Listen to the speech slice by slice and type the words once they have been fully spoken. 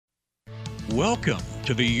Welcome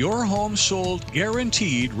to the Your Home Sold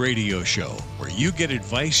Guaranteed radio show, where you get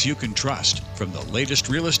advice you can trust, from the latest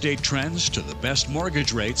real estate trends to the best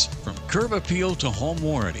mortgage rates, from curb appeal to home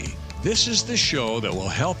warranty. This is the show that will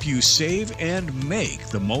help you save and make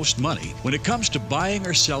the most money when it comes to buying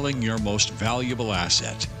or selling your most valuable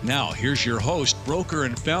asset. Now, here's your host, broker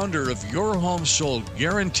and founder of Your Home Sold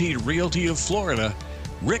Guaranteed Realty of Florida,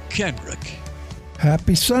 Rick Kendrick.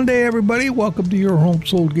 Happy Sunday, everybody. Welcome to Your Home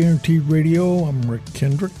Sold Guaranteed Radio. I'm Rick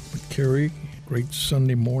Kendrick with Carrie. Great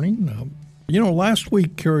Sunday morning. Last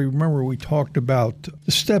week, Carrie, remember we talked about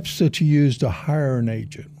the steps that you use to hire an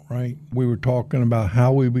agent, right? We were talking about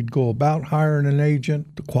how we would go about hiring an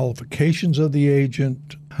agent, the qualifications of the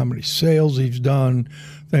agent, how many sales he's done,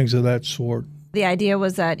 things of that sort. The idea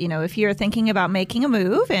was that, if you're thinking about making a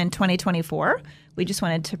move in 2024, we just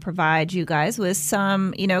wanted to provide you guys with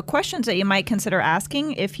some, questions that you might consider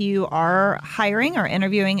asking if you are hiring or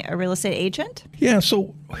interviewing a real estate agent. Yeah,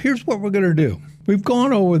 so here's what we're going to do. We've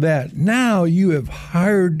gone over that. Now you have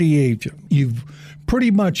hired the agent. You've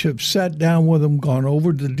pretty much have sat down with them, gone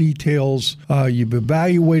over the details. You've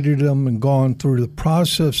evaluated them and gone through the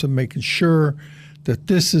process of making sure that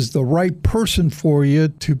this is the right person for you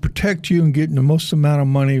to protect you and get the most amount of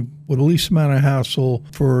money with the least amount of hassle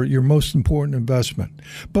for your most important investment.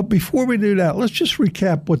 But before we do that, let's just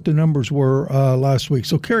recap what the numbers were last week.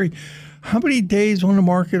 So, Carrie, how many days on the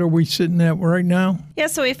market are we sitting at right now? Yeah,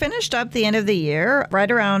 so we finished up the end of the year.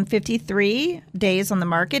 Right around 53 days on the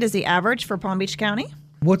market is the average for Palm Beach County.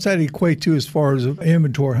 What's that equate to as far as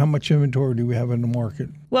inventory? How much inventory do we have in the market?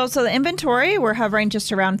 Well, so the inventory, we're hovering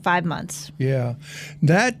just around 5 months. Yeah.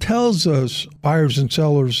 That tells us, buyers and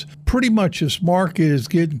sellers, pretty much this market is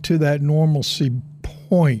getting to that normalcy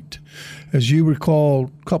point. As you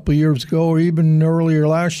recall, a couple of years ago or even earlier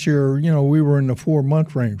last year, we were in the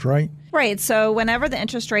 4-month range, right? Right. So whenever the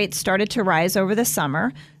interest rates started to rise over the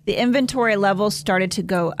summer, the inventory levels started to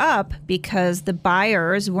go up because the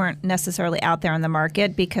buyers weren't necessarily out there on the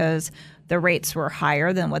market because the rates were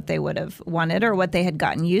higher than what they would have wanted or what they had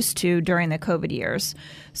gotten used to during the COVID years.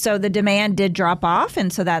 So the demand did drop off,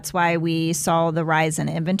 and so that's why we saw the rise in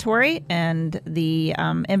inventory, and the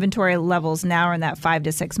inventory levels now are in that 5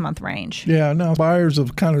 to 6 month range. Yeah, now buyers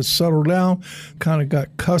have kind of settled down, kind of got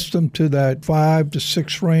accustomed to that 5 to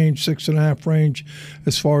 6 range, 6.5 range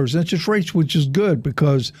as far as interest rates, which is good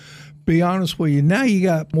because be honest with you, now you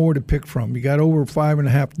got more to pick from. You got over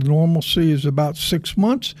 5.5. The normalcy is about 6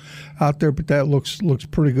 months out there, but that looks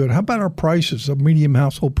pretty good. How about our prices, a medium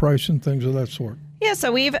household price and things of that sort? Yeah,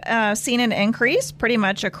 so we've seen an increase pretty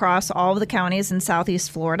much across all of the counties in Southeast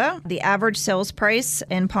Florida. The average sales price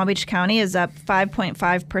in Palm Beach County is up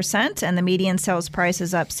 5.5%, and the median sales price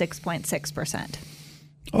is up 6.6%.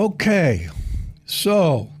 Okay,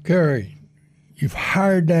 so, Carrie, you've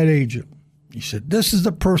hired that agent. You said, this is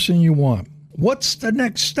the person you want. What's the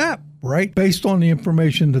next step, right? Based on the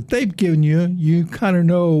information that they've given you, you kind of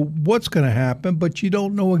know what's going to happen, but you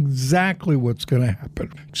don't know exactly what's going to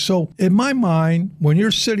happen. So in my mind, when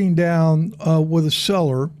you're sitting down with a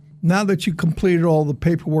seller, now that you completed all the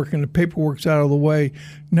paperwork and the paperwork's out of the way,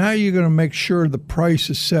 now you're going to make sure the price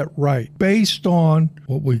is set right based on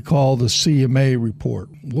what we call the CMA report.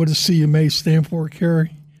 What does CMA stand for,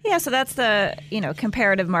 Carrie? Yeah, so that's the,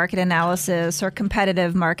 comparative market analysis or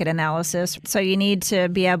competitive market analysis. So you need to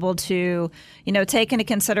be able to, take into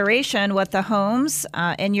consideration what the homes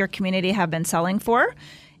in your community have been selling for.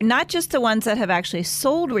 Not just the ones that have actually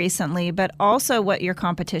sold recently, but also what your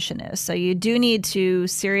competition is. So you do need to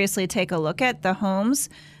seriously take a look at the homes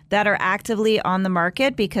that are actively on the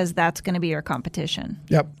market because that's going to be your competition.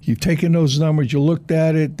 Yep. You've taken those numbers, you looked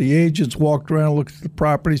at it, the agents walked around, looked at the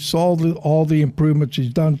property, saw all the improvements he's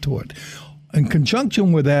done to it. In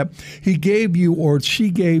conjunction with that, he gave you or she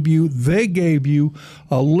gave you, they gave you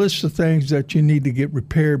a list of things that you need to get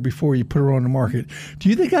repaired before you put it on the market. Do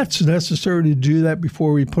you think that's necessary to do that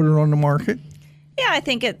before we put it on the market? Yeah, I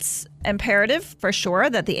think it's imperative for sure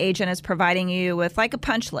that the agent is providing you with like a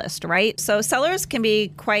punch list, right? So sellers can be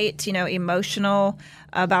quite, emotional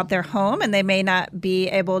about their home, and they may not be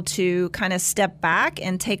able to kind of step back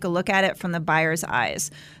and take a look at it from the buyer's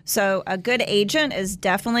eyes. So a good agent is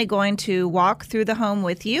definitely going to walk through the home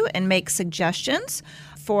with you and make suggestions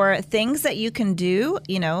for things that you can do,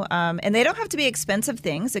 and they don't have to be expensive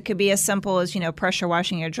things. It could be as simple as, pressure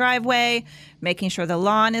washing your driveway, making sure the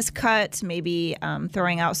lawn is cut, maybe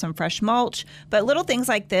throwing out some fresh mulch. But little things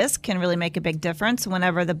like this can really make a big difference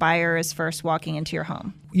whenever the buyer is first walking into your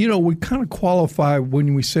home. We kind of qualify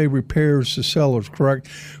when we say repairs to sellers, correct?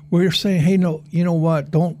 We're saying, hey, no, you know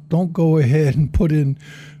what? Don't go ahead and put in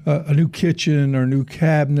a new kitchen or new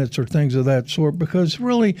cabinets or things of that sort, because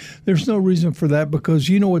really there's no reason for that, because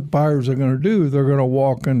you know what buyers are going to do. They're going to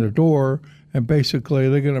walk in the door and basically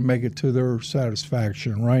they're going to make it to their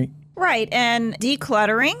satisfaction, right? Right, and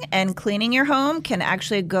decluttering and cleaning your home can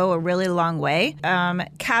actually go a really long way.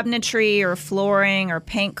 Cabinetry or flooring or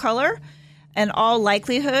paint color, in all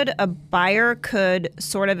likelihood, a buyer could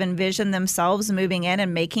sort of envision themselves moving in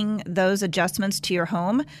and making those adjustments to your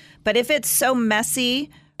home. But if it's so messy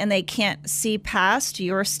and they can't see past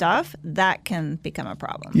your stuff, that can become a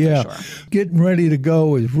problem. Yeah, for sure. Getting ready to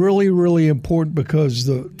go is really, really important, because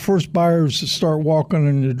the first buyers to start walking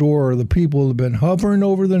in the door are the people who have been hovering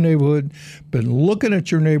over the neighborhood, been looking at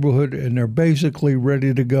your neighborhood, and they're basically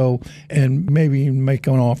ready to go and maybe even make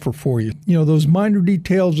an offer for you. You know, those minor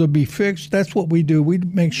details will be fixed. That's what we do. We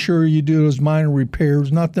make sure you do those minor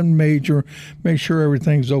repairs, nothing major, make sure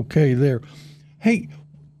everything's okay there. Hey,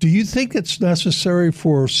 do you think it's necessary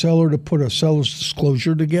for a seller to put a seller's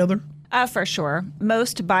disclosure together? For sure.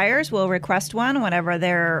 Most buyers will request one whenever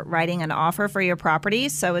they're writing an offer for your property,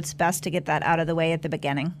 so it's best to get that out of the way at the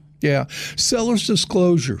beginning. Yeah. Seller's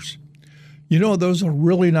disclosures. You know, those are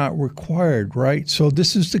really not required, right? So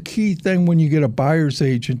this is the key thing when you get a buyer's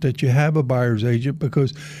agent, that you have a buyer's agent,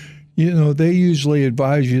 because you know, they usually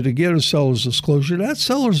advise you to get a seller's disclosure. That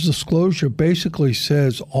seller's disclosure basically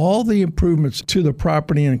says all the improvements to the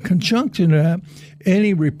property, in conjunction to that,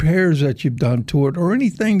 any repairs that you've done to it, or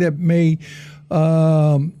anything that may,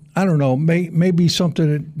 may be something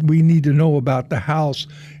that we need to know about the house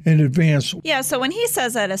in advance. Yeah, so when he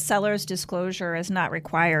says that a seller's disclosure is not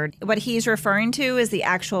required, what he's referring to is the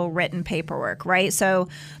actual written paperwork, right? So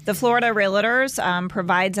the Florida Realtors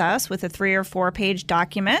provides us with a 3 or 4 page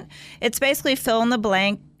document. It's basically fill in the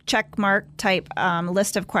blank, check mark type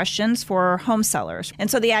list of questions for home sellers. And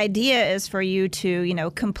so the idea is for you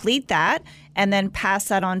to, complete that and then pass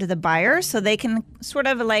that on to the buyer so they can sort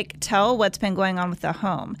of like tell what's been going on with the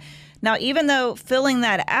home. Now, even though filling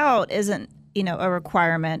that out isn't a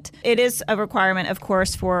requirement, it is a requirement, of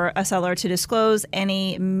course, for a seller to disclose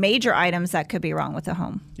any major items that could be wrong with the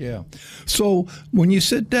home. Yeah. So when you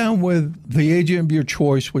sit down with the agent of your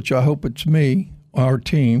choice, which I hope it's me, our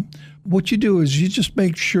team, what you do is you just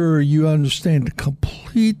make sure you understand the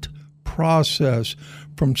complete process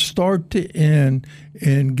from start to end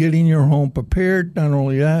in getting your home prepared. Not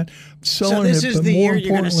only that, selling so this it, is but the more year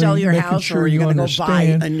you're going to sell your house, sure or you're going to go buy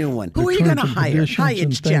understand a new one. the Who are you going to terms and hire? conditions Hi,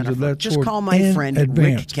 and it's things of Jennifer. that Just sort call my in friend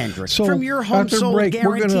advance. Rick Kendrick So from your Home after Sold break, we're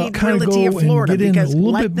Guaranteed going to kind of Realty of go Florida, and get in a because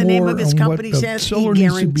little like bit the name more of his on what company the says, he seller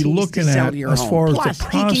needs to be guarantees looking to sell at your as home. far as Plus, the he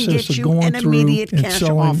can process get of you going an through immediate and cash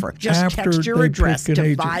selling offer. Just after text your they address pick an to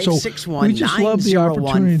agent. So we just love the 561-901-3333,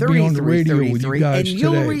 opportunity to be on the radio with you guys and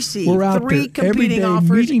you'll today. receive We're out 3 there every competing day offers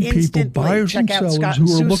meeting people, instantly. buyers and Check out sellers Scott who and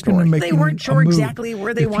are Sue's looking to story. make They weren't sure a move. exactly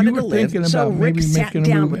where they If wanted you were to live, thinking so about Rick maybe sat making a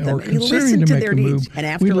down move with them or and he considering listened to to make their a move, needs. And we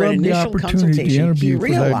after an love the initial opportunity to consultation, he interview for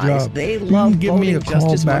that realized job. they You can love give me a boating just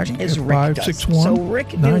call as back much at as Rick does. So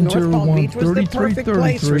Rick knew North Palm Beach was the perfect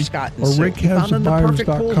place for Scott and Sue. He found them the perfect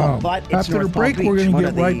pool home, but it's After the North Palm break, we're Beach, going one to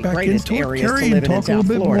of get right the back greatest into it, areas to Carrie, live and in talk a little South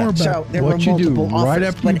bit Florida. more about So there were what you do multiple right offers,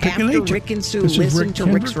 after you but pick an after agent. Rick and Sue This is listened Rick to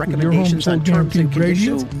Rick's Kendrick with your Home recommendations on Sold terms and Guaranteed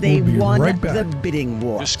Radio. conditions, they We'll be won right back. the bidding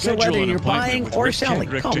war. To So schedule whether an you're appointment buying with or Rick selling,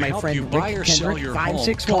 Kendrick call to my help friend you buy or Rick sell Kendrick, your home,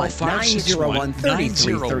 call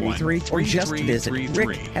 561-901-3333, or just visit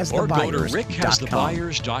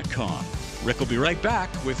RickHasTheBuyers.com. Rick will be right back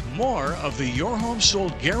with more of the Your Home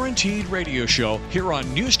Sold Guaranteed radio show here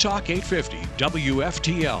on News Talk 850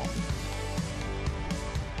 WFTL.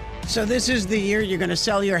 So this is the year you're going to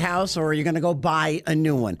sell your house, or you're going to go buy a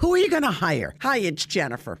new one. Who are you going to hire? Hi, it's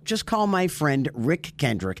Jennifer. Just call my friend Rick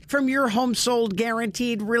Kendrick from Your Home Sold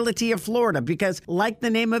Guaranteed Realty of Florida, because like the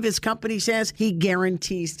name of his company says, he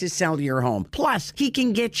guarantees to sell your home. Plus, he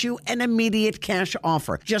can get you an immediate cash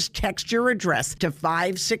offer. Just text your address to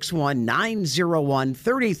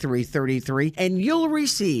 561-901-3333 and you'll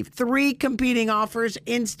receive 3 competing offers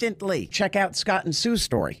instantly. Check out Scott and Sue's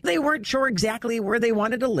story. They weren't sure exactly where they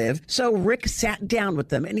wanted to live, so Rick sat down with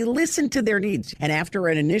them and he listened to their needs. And after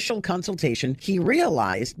an initial consultation, he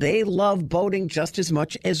realized they love boating just as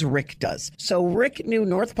much as Rick does. So Rick knew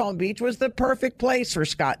North Palm Beach was the perfect place for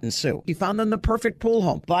Scott and Sue. He found them the perfect pool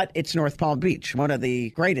home, but it's North Palm Beach, one of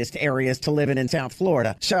the greatest areas to live in South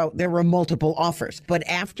Florida. So there were multiple offers. But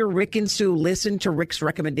after Rick and Sue listened to Rick's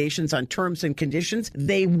recommendations on terms and conditions,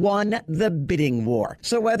 they won the bidding war.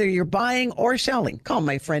 So whether you're buying or selling, call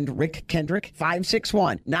my friend Rick Kendrick,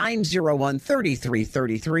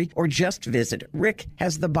 561-901-3333, or just visit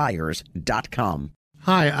RickHasTheBuyers.com.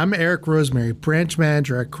 Hi, I'm Eric Rosemary, branch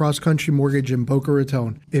manager at Cross Country Mortgage in Boca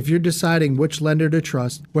Raton. If you're deciding which lender to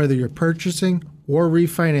trust, whether you're purchasing or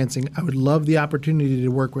refinancing, I would love the opportunity to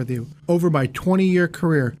work with you. Over my 20-year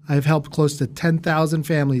career, I've helped close to 10,000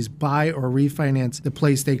 families buy or refinance the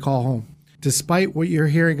place they call home. Despite what you're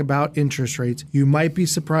hearing about interest rates, you might be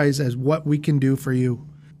surprised at what we can do for you.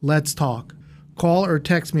 Let's talk. Call or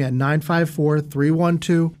text me at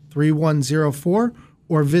 954-312-3104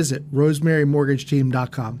 or visit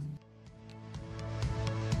rosemarymortgageteam.com.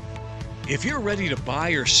 If you're ready to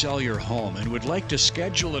buy or sell your home and would like to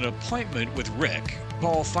schedule an appointment with Rick,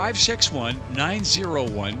 call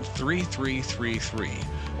 561-901-3333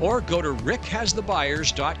 or go to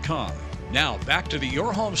rickhasthebuyers.com. Now back to the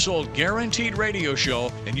Your Home Sold Guaranteed radio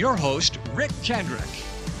show and your host, Rick Kendrick.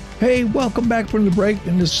 Hey, welcome back from the break.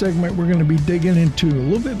 In this segment, we're going to be digging into a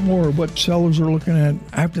little bit more of what sellers are looking at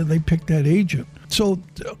after they pick that agent. So,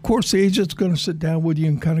 of course, the agent's going to sit down with you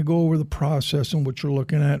and kind of go over the process and what you're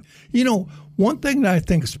looking at. You know, one thing that I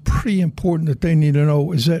think is pretty important that they need to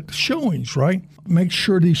know is that showings, right? Make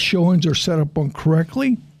sure these showings are set up on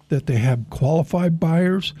correctly, that they have qualified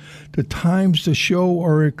buyers. The times to show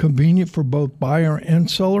are convenient for both buyer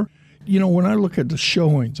and seller. You know, when I look at the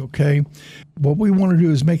showings, okay, what we want to do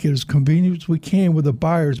is make it as convenient as we can with the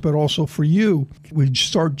buyers, but also for you. We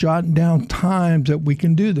start jotting down times that we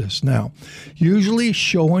can do this. Now, usually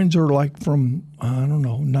showings are like from,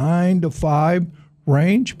 9 to 5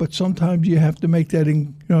 range, but sometimes you have to make that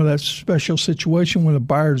in, that special situation when the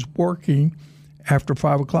buyer's working after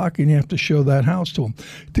 5 o'clock and you have to show that house to them.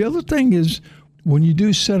 The other thing is when you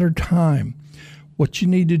do set a time, what you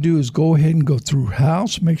need to do is go ahead and go through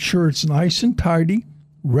house, make sure it's nice and tidy,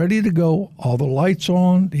 ready to go, all the lights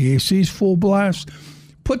on, the AC's full blast,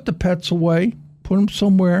 put the pets away, put them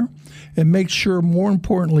somewhere, and make sure, more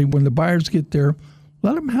importantly, when the buyers get there,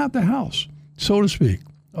 let them have the house, so to speak.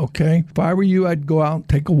 Okay, if I were you, I'd go out and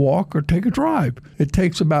take a walk or take a drive. It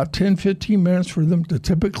takes about 10, 15 minutes for them to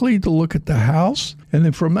typically to look at the house. And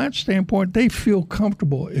then from that standpoint, they feel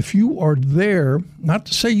comfortable. If you are there, not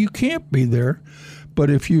to say you can't be there, but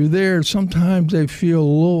if you're there, sometimes they feel a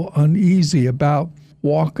little uneasy about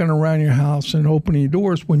walking around your house and opening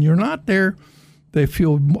doors. When you're not there, they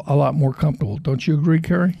feel a lot more comfortable. Don't you agree,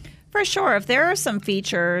 Carrie? For sure. If there are some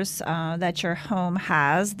features that your home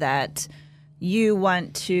has that you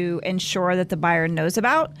want to ensure that the buyer knows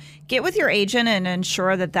about, get with your agent and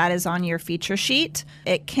ensure that that is on your feature sheet.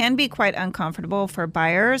 It can be quite uncomfortable for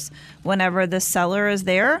buyers whenever the seller is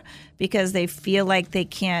there because they feel like they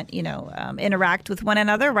can't, interact with one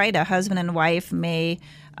another, right? A husband and wife may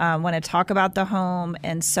want to talk about the home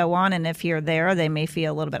and so on. And if you're there, they may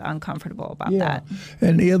feel a little bit uncomfortable about that.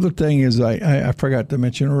 And the other thing is, I forgot to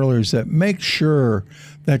mention earlier, is that make sure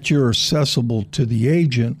that you're accessible to the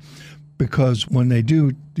agent, because when they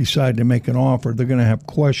do decide to make an offer, they're going to have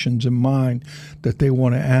questions in mind that they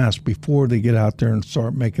want to ask before they get out there and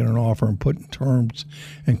start making an offer and putting terms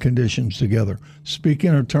and conditions together.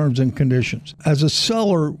 Speaking of terms and conditions, as a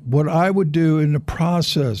seller, what I would do in the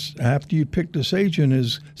process after you pick this agent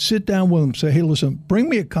is sit down with them, say, hey, listen, bring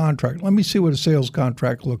me a contract. Let me see what a sales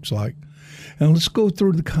contract looks like. And let's go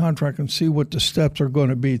through the contract and see what the steps are going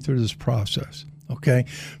to be through this process. Okay,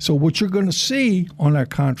 so what you're going to see on that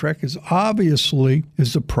contract is obviously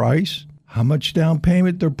is the price, how much down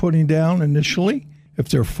payment they're putting down initially, if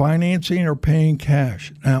they're financing or paying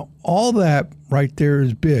cash. Now, all that right there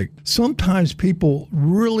is big. Sometimes people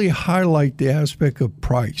really highlight the aspect of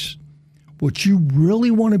price. What you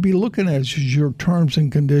really want to be looking at is your terms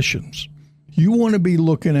and conditions. You want to be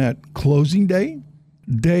looking at closing date,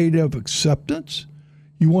 date of acceptance.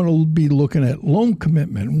 You want to be looking at loan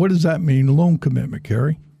commitment. What does that mean, loan commitment,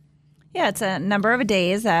 Carrie? Yeah, it's a number of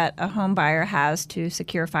days that a home buyer has to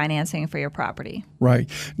secure financing for your property. Right.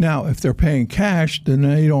 Now, if they're paying cash, then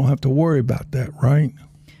you don't have to worry about that, right?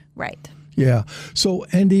 Right. Yeah. So,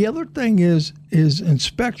 and the other thing is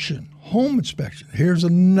inspection, home inspection. Here's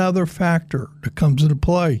another factor that comes into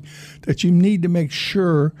play that you need to make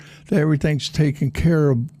sure that everything's taken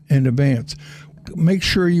care of in advance. Make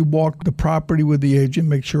sure you walk the property with the agent,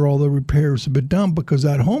 make sure all the repairs have been done, because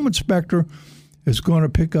that home inspector is going to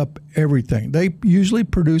pick up everything. They usually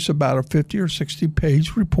produce about a 50 or 60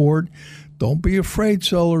 page report. Don't be afraid,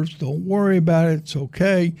 sellers. Don't worry about it. It's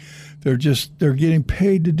okay. They're getting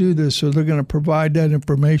paid to do this, so they're going to provide that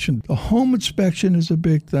information. The home inspection is a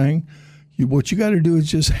big thing. What you got to do is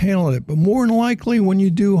just handle it. But more than likely, when you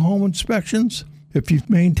do home inspections, if you've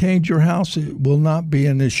maintained your house, it will not be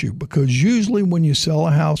an issue, because usually when you sell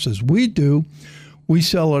a house, as we do, we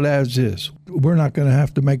sell it as is. We're not going to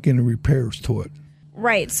have to make any repairs to it.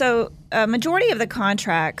 Right. So a majority of the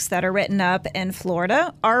contracts that are written up in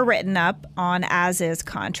Florida are written up on as-is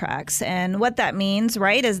contracts. And what that means,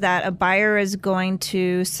 right, is that a buyer is going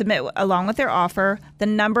to submit, along with their offer, the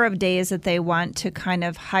number of days that they want to kind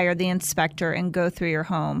of hire the inspector and go through your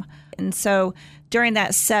home. And so during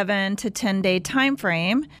that 7 to 10 day time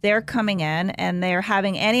frame, they're coming in and they're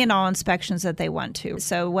having any and all inspections that they want to.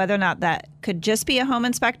 So whether or not that could just be a home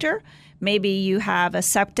inspector, maybe you have a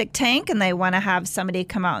septic tank and they want to have somebody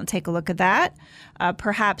come out and take a look at that.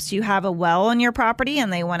 Perhaps you have a well on your property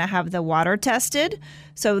and they want to have the water tested.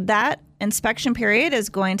 So that inspection period is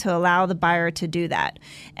going to allow the buyer to do that.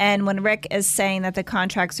 And when Rick is saying that the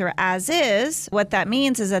contracts are as is, what that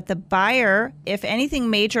means is that the buyer, if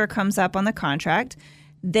anything major comes up on the contract,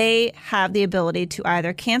 they have the ability to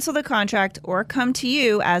either cancel the contract or come to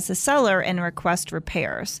you as the seller and request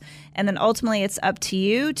repairs. And then ultimately it's up to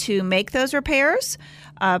you to make those repairs,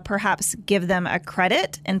 perhaps give them a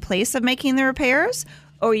credit in place of making the repairs,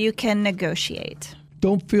 or you can negotiate.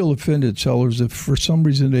 Don't feel offended, sellers, if for some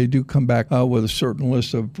reason they do come back with a certain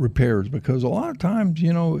list of repairs, because a lot of times,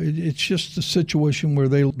 it's just a situation where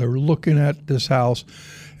they're looking at this house,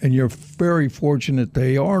 and you're very fortunate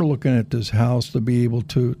they are looking at this house to be able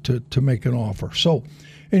to make an offer. So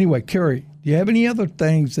anyway, Carrie, do you have any other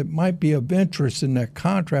things that might be of interest in that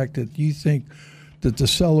contract that you think that the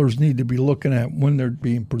sellers need to be looking at when they're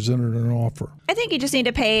being presented an offer? I think you just need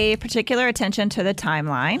to pay particular attention to the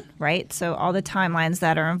timeline, right? So all the timelines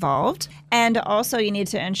that are involved. And also you need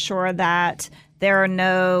to ensure that there are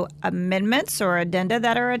no amendments or addenda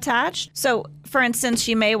that are attached. So, for instance,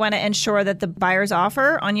 you may want to ensure that the buyer's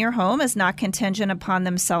offer on your home is not contingent upon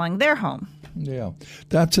them selling their home. Yeah,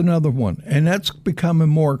 that's another one. And that's becoming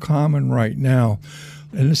more common right now.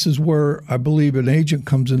 And this is where I believe an agent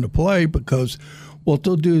comes into play, because what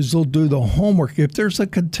they'll do is they'll do the homework. If there's a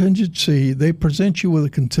contingency, they present you with a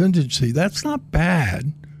contingency. That's not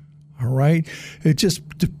bad. All right. It just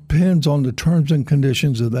depends on the terms and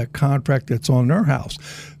conditions of that contract that's on their house.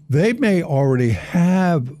 They may already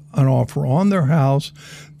have an offer on their house.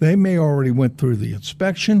 They may already went through the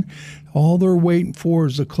inspection. All they're waiting for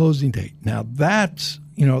is the closing date. Now that's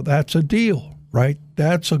a deal, right?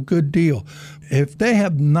 That's a good deal. If they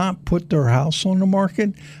have not put their house on the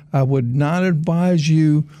market, I would not advise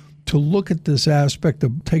you to look at this aspect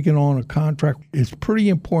of taking on a contract. It's pretty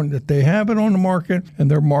important that they have it on the market and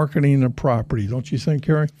they're marketing the property. Don't you think,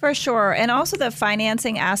 Carrie? For sure. And also the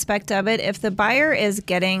financing aspect of it. If the buyer is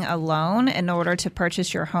getting a loan in order to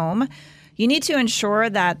purchase your home, you need to ensure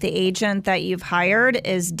that the agent that you've hired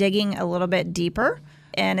is digging a little bit deeper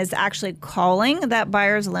and is actually calling that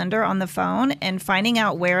buyer's lender on the phone and finding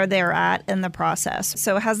out where they're at in the process.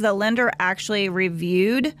 So has the lender actually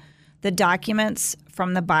reviewed the documents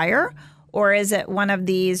from the buyer, or is it one of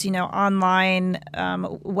these, online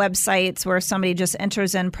websites where somebody just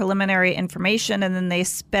enters in preliminary information and then they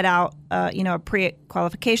spit out, a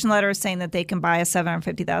pre-qualification letter saying that they can buy a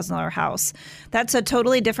 $750,000 house? That's a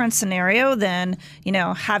totally different scenario than,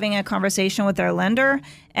 having a conversation with their lender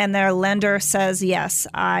and their lender says, yes,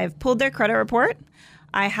 I've pulled their credit report.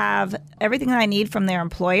 I have everything that I need from their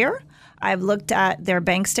employer. I've looked at their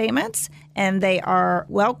bank statements, and they are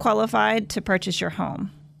well qualified to purchase your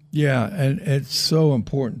home. Yeah, and it's so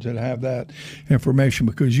important to have that information,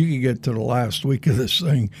 because you can get to the last week of this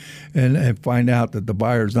thing and find out that the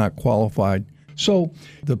buyer's not qualified. So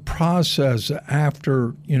the process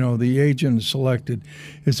after, the agent is selected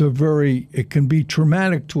is it can be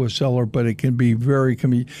traumatic to a seller, but it can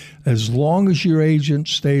be as long as your agent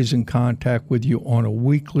stays in contact with you on a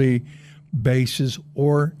weekly basis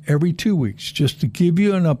or every 2 weeks, just to give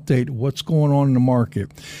you an update of what's going on in the market.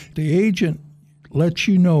 The agent lets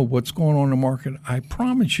you know what's going on in the market. I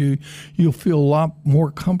promise you'll feel a lot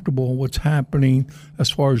more comfortable what's happening as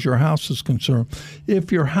far as your house is concerned.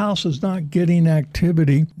 If your house is not getting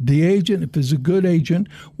activity, the agent, if it's a good agent,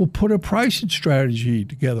 will put a pricing strategy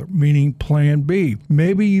together, meaning plan B.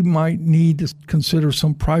 Maybe you might need to consider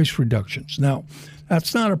some price reductions. Now,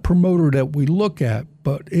 that's not a promoter that we look at,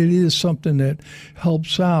 but it is something that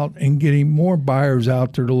helps out in getting more buyers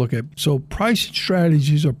out there to look at. So pricing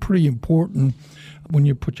strategies are pretty important when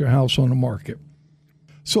you put your house on the market.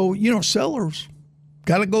 So, sellers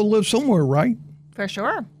got to go live somewhere, right? For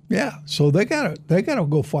sure. Yeah. So they gotta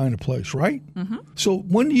go find a place, right? Mm-hmm. So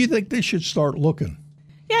when do you think they should start looking?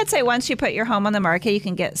 Yeah, I'd say once you put your home on the market, you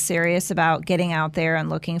can get serious about getting out there and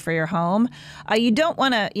looking for your home. You don't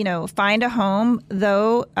want to, find a home,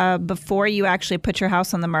 though, before you actually put your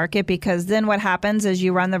house on the market, because then what happens is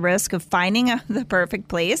you run the risk of finding the perfect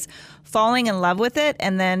place, falling in love with it,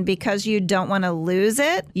 and then because you don't want to lose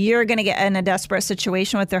it, you're going to get in a desperate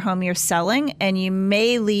situation with their home you're selling, and you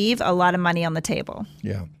may leave a lot of money on the table.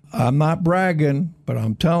 Yeah. I'm not bragging, but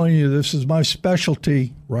I'm telling you, this is my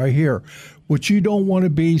specialty right here. What you don't want to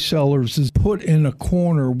be, sellers, is put in a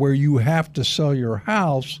corner where you have to sell your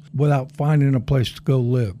house without finding a place to go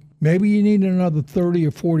live. Maybe you need another 30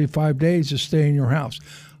 or 45 days to stay in your house.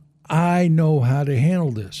 I know how to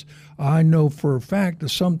handle this. I know for a fact that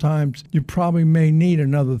sometimes you probably may need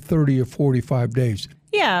another 30 or 45 days.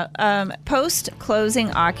 Yeah, post-closing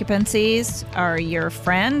occupancies are your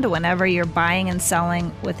friend whenever you're buying and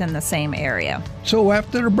selling within the same area. So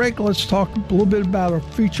after the break, let's talk a little bit about our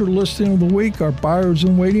feature listing of the week, our buyers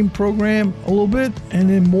in waiting program a little bit, and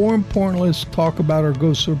then more importantly, let's talk about our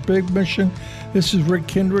Go So Big mission. This is Rick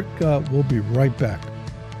Kendrick. We'll be right back.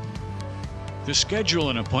 To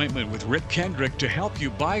schedule an appointment with Rick Kendrick to help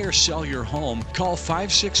you buy or sell your home, call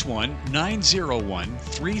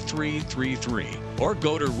 561-901-3333 or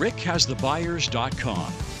go to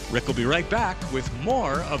rickhasthebuyers.com. Rick will be right back with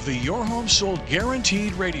more of the Your Home Sold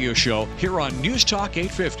Guaranteed radio show here on News Talk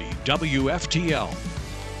 850 WFTL.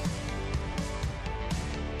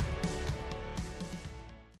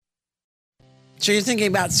 So you're thinking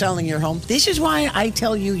about selling your home? This is why I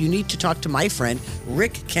tell you need to talk to my friend,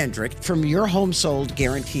 Rick Kendrick, from Your Home Sold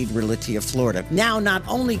Guaranteed Realty of Florida. Now, not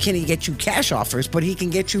only can he get you cash offers, but he can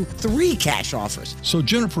get you 3 cash offers. So,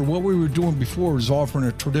 Jennifer, what we were doing before was offering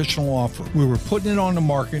a traditional offer. We were putting it on the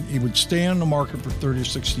market. It would stay on the market for 30 or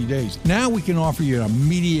 60 days. Now we can offer you an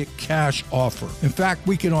immediate cash offer. In fact,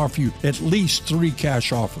 we can offer you at least 3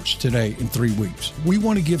 cash offers today in 3 weeks. We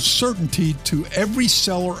want to give certainty to every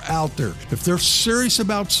seller out there. If they're serious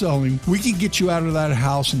about selling, we can get you out of that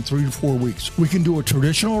house in 3 to 4 weeks. We can do a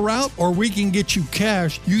traditional route, or we can get you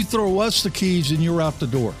cash. You throw us the keys and you're out the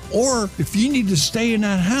door. Or if you need to stay in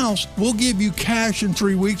that house, we'll give you cash in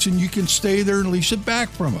 3 weeks and you can stay there and lease it back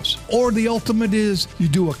from us. Or the ultimate is you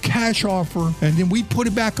do a cash offer and then we put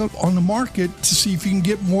it back up on the market to see if you can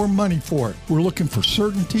get more money for it. We're looking for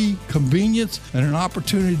certainty, convenience, and an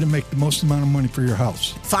opportunity to make the most amount of money for your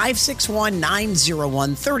house.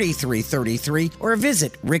 561-901-3333 or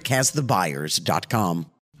visit rickhasthebuyers.com.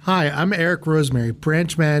 Hi, I'm Eric Rosemary,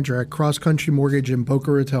 branch manager at Cross Country Mortgage in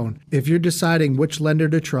Boca Raton. If you're deciding which lender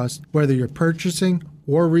to trust, whether you're purchasing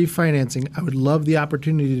or refinancing, I would love the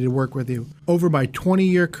opportunity to work with you. Over my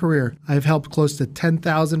 20-year career, I've helped close to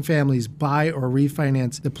 10,000 families buy or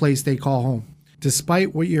refinance the place they call home.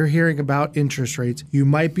 Despite what you're hearing about interest rates, you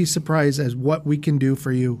might be surprised at what we can do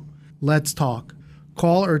for you. Let's talk.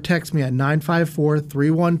 Call or text me at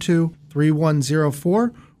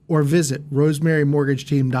 954-312-3104 or visit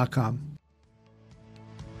rosemarymortgageteam.com.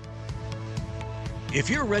 If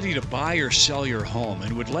you're ready to buy or sell your home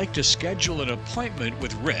and would like to schedule an appointment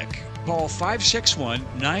with Rick, call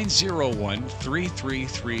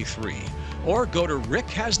 561-901-3333 or go to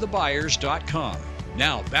rickhasthebuyers.com.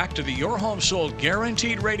 Now back to the Your Home Sold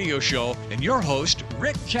Guaranteed radio show and your host,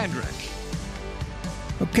 Rick Kendrick.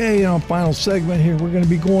 Okay, in our final segment here, we're going to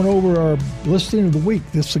be going over our listing of the week.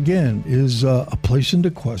 This, again, is a place in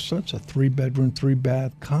DeQuesta. It's a 3-bedroom,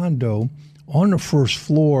 3-bath condo on the first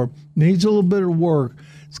floor. Needs a little bit of work.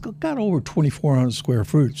 It's got over 2,400 square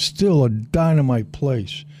feet. Still a dynamite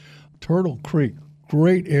place. Turtle Creek,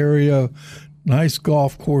 great area. Nice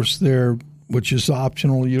golf course there, which is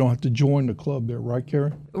optional. You don't have to join the club there, right,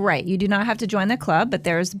 Carrie? Right. You do not have to join the club, but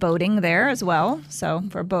there's boating there as well. So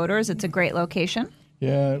for boaters, it's a great location.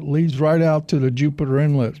 Yeah, it leads right out to the Jupiter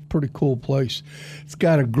Inlet. Pretty cool place. It's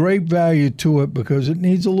got a great value to it because it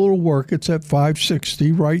needs a little work. It's at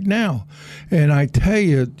 $560 right now. And I tell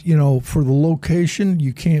you, for the location,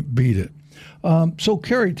 you can't beat it. So,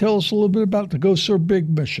 Carrie, tell us a little bit about the Go So Big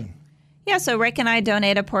mission. Yeah, so Rick and I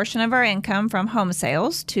donate a portion of our income from home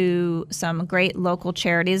sales to some great local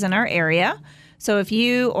charities in our area. So if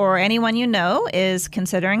you or anyone you know is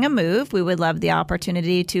considering a move, we would love the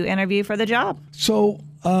opportunity to interview for the job. So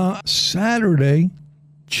Saturday,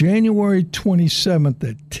 January 27th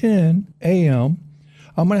at 10 a.m.,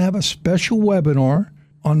 I'm going to have a special webinar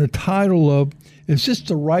on the title of, is this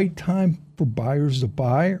the right time for buyers to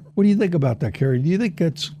buy? What do you think about that, Carrie? Do you think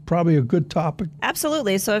that's probably a good topic?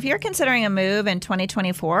 Absolutely. So if you're considering a move in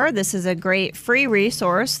 2024, this is a great free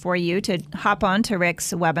resource for you to hop on to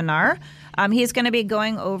Rick's webinar. He's going to be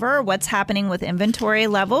going over what's happening with inventory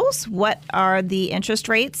levels, what are the interest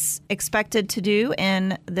rates expected to do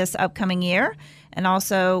in this upcoming year, And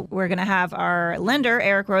also, we're going to have our lender,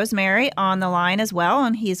 Eric Rosemary, on the line as well,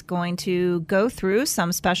 and he's going to go through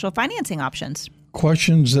some special financing options.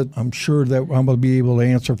 Questions that I'm sure that I'm going to be able to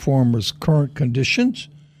answer for him is current conditions,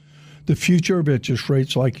 the future of interest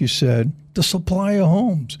rates, like you said, the supply of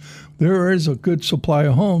homes. There is a good supply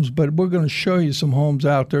of homes, but we're going to show you some homes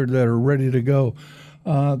out there that are ready to go.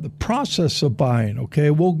 The process of buying, okay?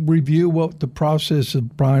 We'll review what the process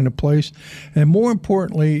of buying a place. And more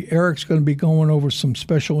importantly, Eric's going to be going over some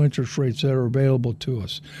special interest rates that are available to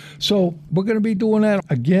us. So we're going to be doing that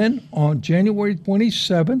again on January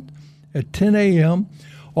 27th at 10 a.m.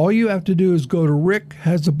 All you have to do is go to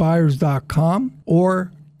rickhasthebuyers.com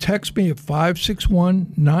or text me at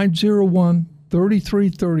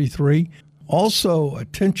 561-901-3333. Also,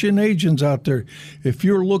 attention agents out there, if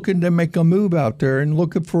you're looking to make a move out there and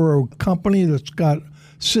looking for a company that's got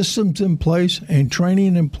systems in place and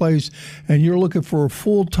training in place, and you're looking for a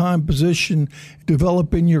full-time position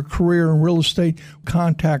developing your career in real estate,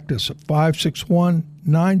 contact us at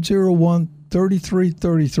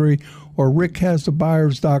 561-901-3333 or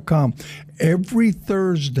rickhasthebuyers.com. Every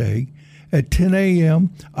Thursday at 10 a.m.,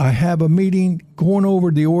 I have a meeting going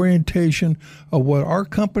over the orientation of what our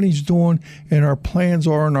company's doing and our plans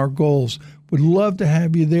are and our goals. Would love to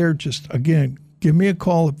have you there. Just, again, give me a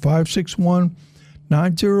call at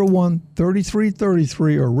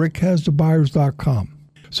 561-901-3333 or rickhasthebuyers.com.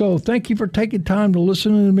 So thank you for taking time to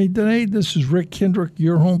listen to me today. This is Rick Kendrick,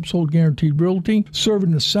 your Home Sold Guaranteed Realty,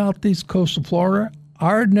 serving the southeast coast of Florida.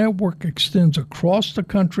 Our network extends across the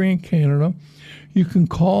country and Canada. You can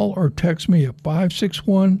call or text me at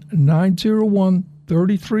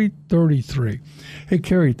 561-901-3333. Hey,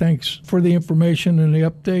 Carrie, thanks for the information and the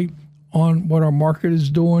update on what our market is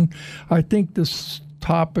doing. I think this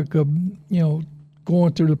topic of,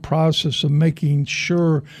 going through the process of making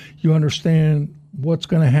sure you understand what's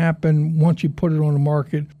going to happen once you put it on the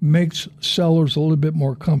market makes sellers a little bit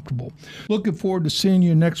more comfortable. Looking forward to seeing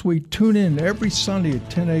you next week. Tune in every Sunday at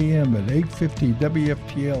 10 a.m. at 850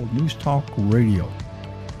 WFTL News Talk Radio.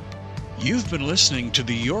 You've been listening to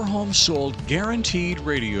the Your Home Sold Guaranteed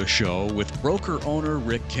radio show with broker-owner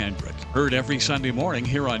Rick Kendrick. Heard every Sunday morning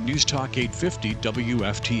here on News Talk 850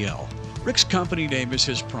 WFTL. Rick's company name is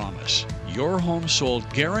his promise, Your Home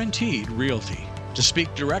Sold Guaranteed Realty. To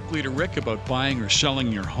speak directly to Rick about buying or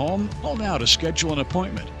selling your home, call now to schedule an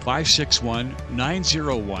appointment,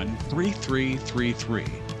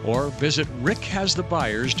 561-901-3333, or visit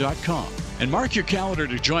rickhasthebuyers.com. And mark your calendar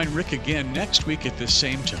to join Rick again next week at this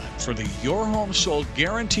same time for the Your Home Sold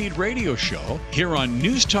Guaranteed radio show here on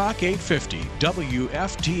News Talk 850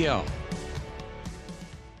 WFTL.